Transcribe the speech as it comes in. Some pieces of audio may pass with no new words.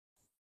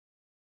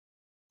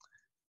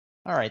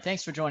All right,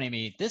 thanks for joining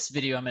me. This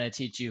video, I'm going to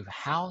teach you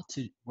how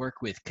to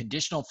work with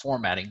conditional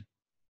formatting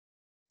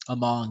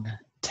among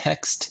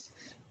text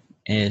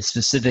and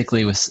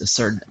specifically with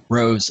certain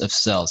rows of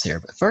cells here.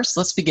 But first,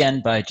 let's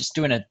begin by just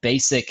doing a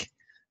basic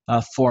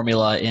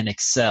formula in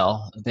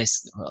Excel,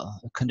 basic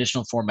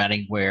conditional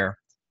formatting where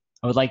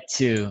I would like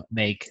to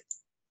make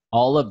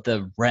all of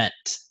the rent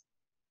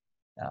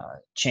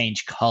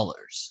change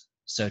colors.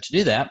 So to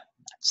do that,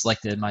 I've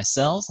selected my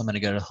cells. I'm going to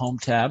go to the Home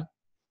tab,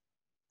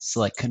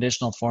 select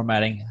conditional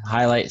formatting,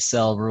 highlight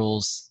cell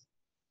rules,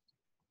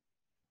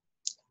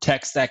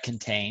 text that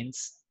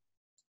contains,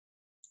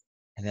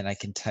 and then I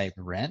can type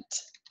rent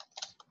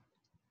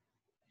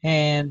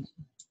and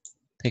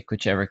pick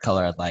whichever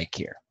color I'd like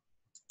here.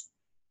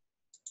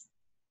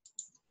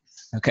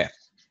 Okay,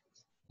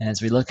 and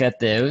as we look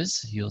at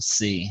those, you'll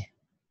see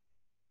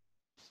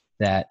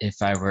that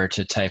if I were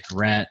to type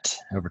rent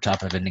over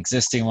top of an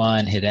existing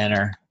one, hit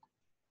enter,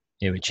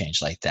 it would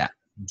change like that,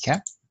 okay?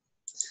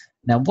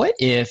 Now what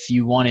if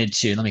you wanted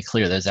to, let me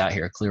clear those out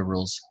here, clear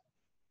rules.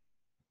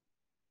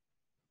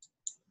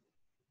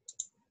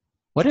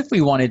 What if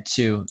we wanted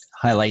to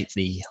highlight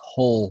the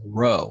whole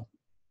row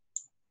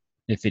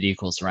if it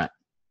equals rent?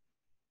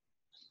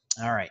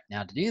 All right,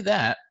 now to do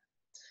that,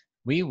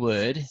 we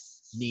would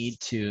need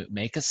to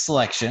make a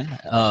selection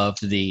of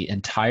the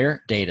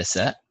entire data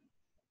set.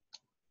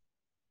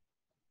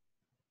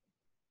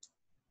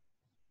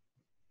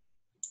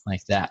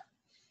 Like that.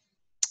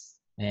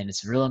 And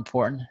it's real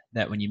important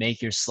that when you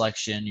make your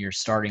selection, you're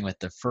starting with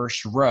the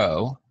first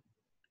row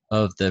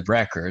of the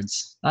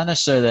records, not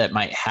necessarily that it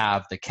might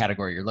have the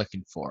category you're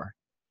looking for.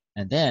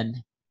 And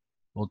then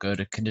we'll go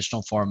to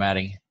conditional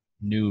formatting,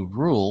 new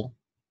rule.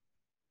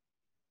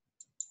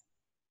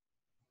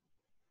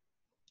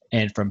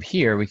 And from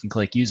here, we can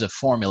click use a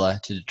formula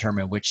to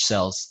determine which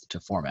cells to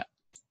format.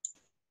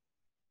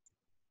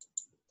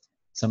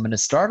 So I'm going to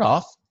start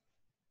off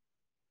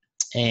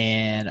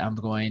and I'm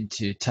going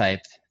to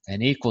type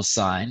an equal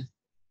sign,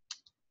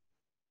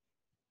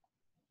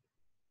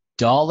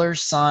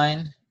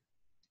 $sign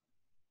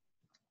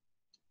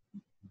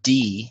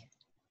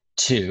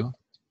D2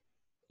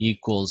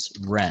 equals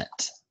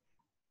rent.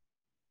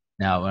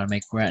 Now, when I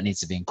make rent, it needs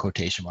to be in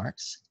quotation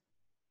marks.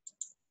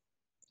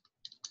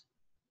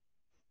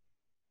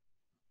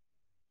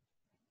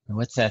 And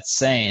what that's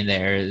saying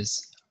there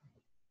is,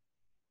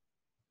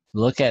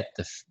 look at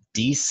the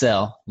D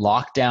cell,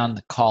 lock down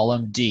the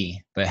column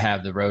D, but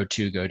have the row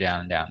 2 go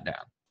down, down, down.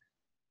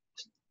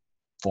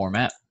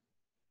 Format.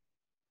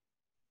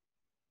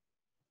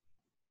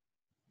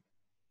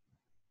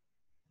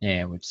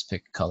 And we'll just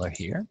pick a color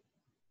here.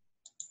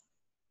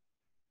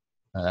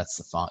 Oh, that's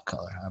the font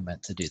color. I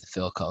meant to do the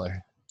fill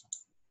color.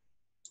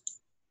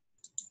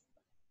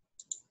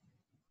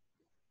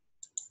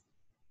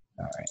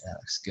 All right, that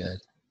looks good.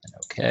 And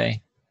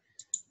okay.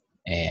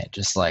 And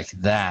just like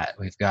that,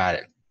 we've got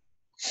it.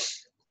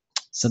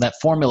 So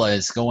that formula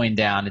is going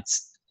down.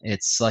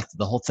 It's selected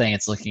the whole thing.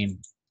 It's looking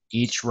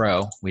each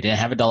row. We didn't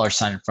have a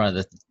 $sign in front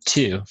of the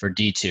 2 for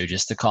D2,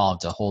 just the column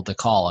to hold the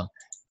column.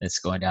 It's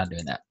going down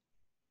doing that.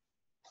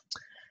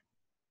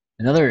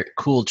 Another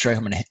cool trick,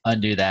 I'm going to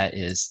undo that,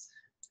 is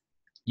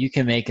you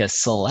can make a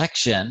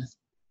selection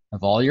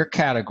of all your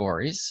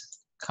categories,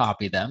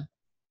 copy them,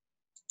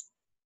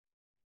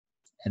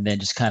 and then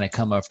just kind of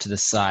come over to the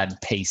side and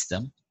paste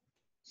them.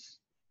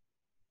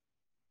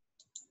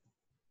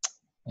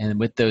 And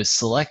with those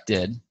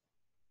selected,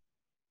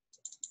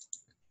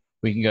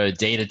 we can go to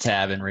Data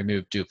tab and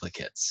remove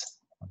duplicates.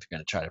 I'm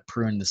going to try to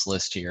prune this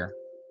list here.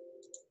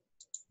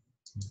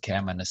 Okay,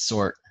 I'm going to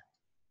sort,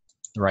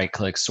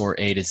 right-click, sort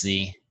A to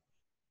Z.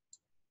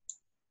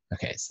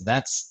 Okay, so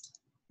that's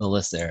the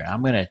list there.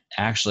 I'm going to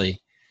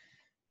actually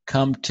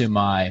come to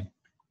my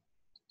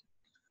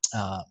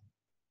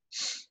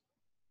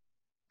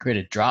create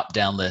a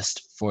drop-down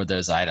list for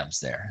those items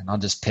there. And I'll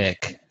just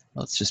pick,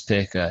 let's just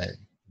pick a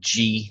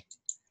G1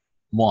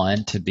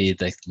 to be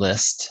the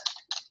list.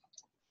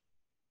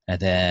 And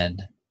then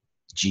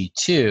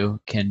G2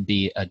 can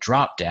be a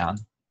drop-down,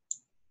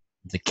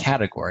 the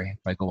category,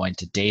 by going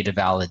to data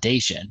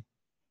validation,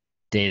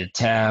 data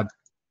tab.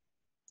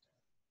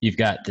 You've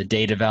got the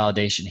data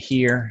validation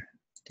here,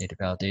 data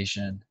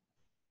validation,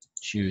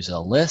 choose a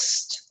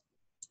list.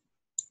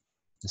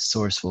 The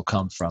source will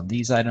come from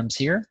these items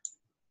here.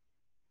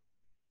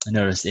 And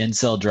notice the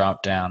in-cell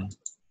drop-down.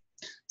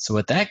 So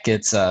what that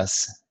gets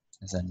us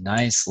is a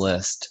nice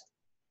list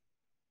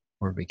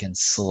where we can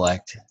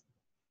select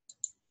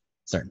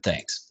certain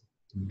things.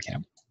 Okay.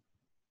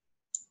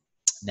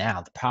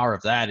 Now, the power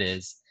of that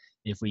is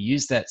if we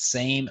use that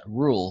same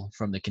rule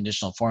from the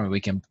conditional formula,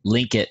 we can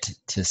link it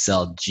to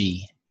cell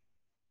G2.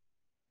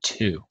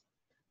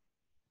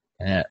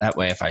 And that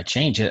way, if I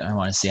change it, I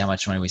want to see how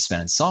much money we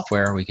spend in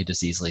software, we could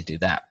just easily do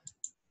that.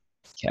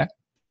 Okay.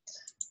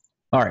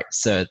 All right,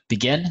 so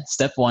begin.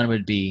 Step 1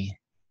 would be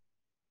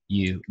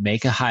you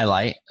make a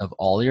highlight of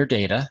all your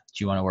data that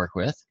you want to work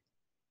with.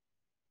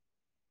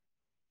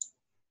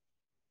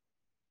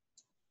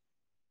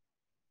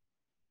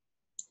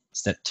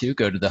 Step 2,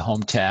 go to the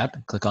Home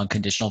tab, click on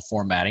Conditional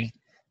Formatting.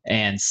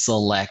 and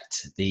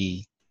select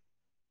the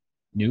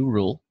new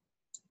rule,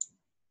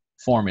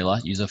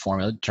 formula, use a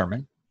formula to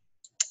determine.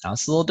 Now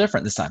it's a little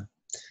different this time.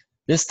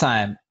 This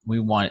time we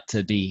want it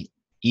to be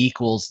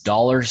equals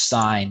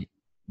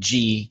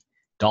 $G,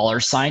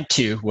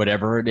 $2,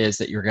 whatever it is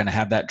that you're going to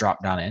have that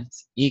drop down in,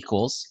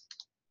 equals,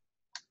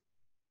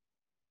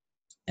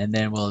 and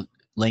then we'll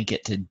link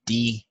it to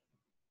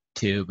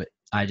D2, but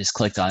I just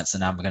clicked on it, so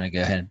now I'm going to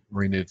go ahead and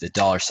remove the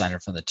 $sign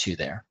from the 2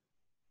 there.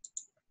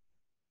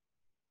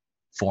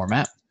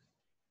 Format.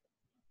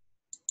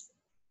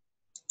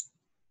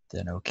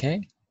 Then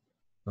OK.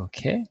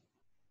 OK.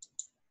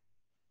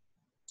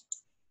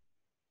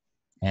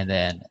 And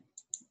then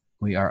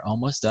we are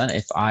almost done.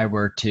 If I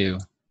were to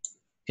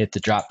hit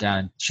the drop down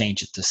and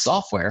change it to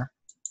software,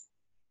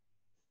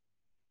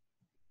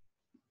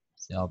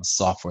 see all the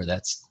software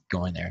that's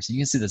going there. So you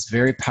can see this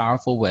very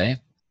powerful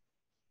way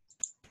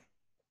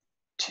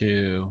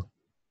to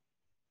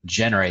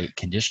generate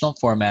conditional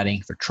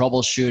formatting for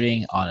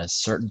troubleshooting on a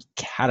certain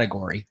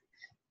category.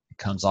 It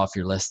comes off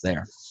your list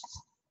there.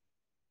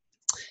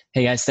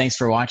 Hey guys, thanks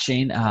for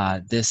watching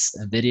this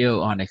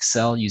video on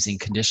Excel using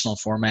conditional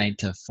formatting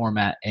to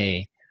format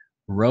a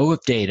row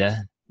of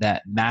data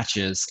that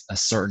matches a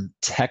certain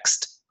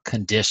text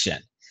condition.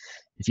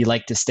 If you'd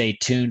like to stay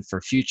tuned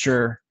for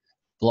future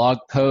blog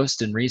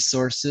posts and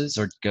resources,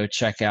 or go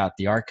check out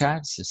the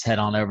archives, just head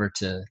on over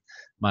to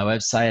my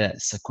website at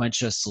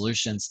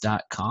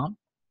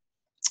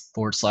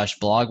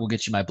sequentiasolutions.com/blog will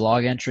get you my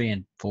blog entry,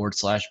 and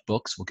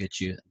 /books will get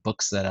you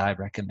books that I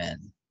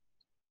recommend.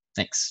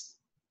 Thanks.